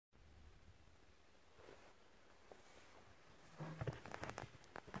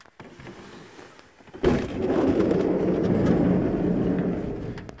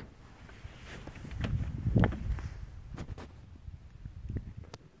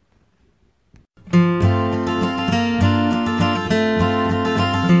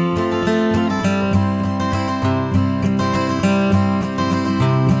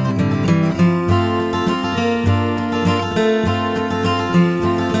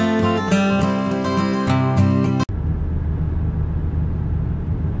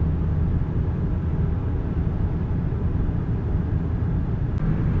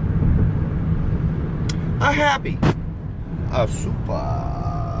happy. Super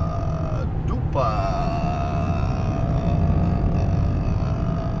duper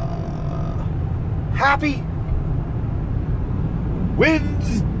happy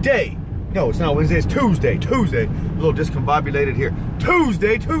Wednesday. No, it's not Wednesday, it's Tuesday. Tuesday. A little discombobulated here.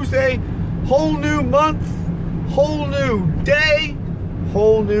 Tuesday. Whole new month, whole new day,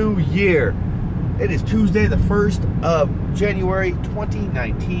 whole new year. It is Tuesday, the 1st of January,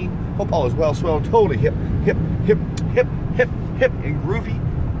 2019. Hope all is well, swell, and totally hip, and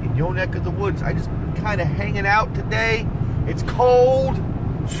groovy in your neck of the woods. I just kind of hanging out today. It's cold,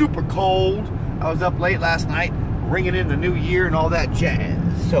 super cold. I was up late last night, ringing in the new year and all that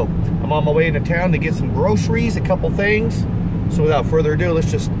jazz. So I'm on my way into town to get some groceries, a couple things. So without further ado, let's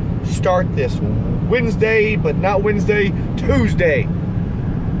just start this Wednesday, but not Wednesday, Tuesday.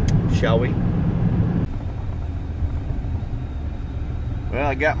 Shall we? Well,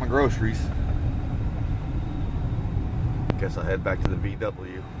 I got my groceries. Guess I'll head back to the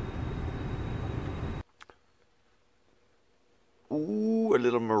VW. Ooh, a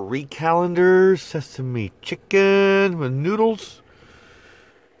little Marie Callender sesame chicken with noodles.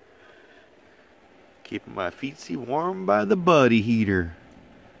 Keeping my feetsy warm by the buddy heater.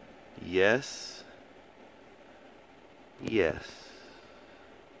 Yes. Yes.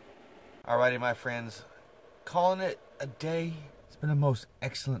 Alrighty, my friends. Calling it a day. It's been a most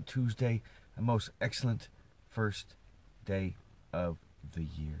excellent Tuesday. A most excellent first day of the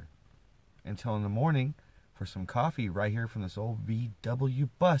year. Until in the morning for some coffee right here from this old VW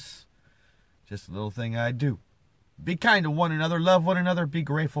bus. Just a little thing I do. Be kind to one another. Love one another. Be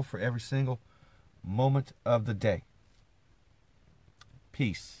grateful for every single moment of the day.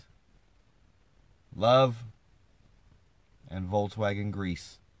 Peace, love, and Volkswagen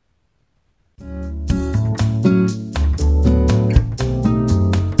grease.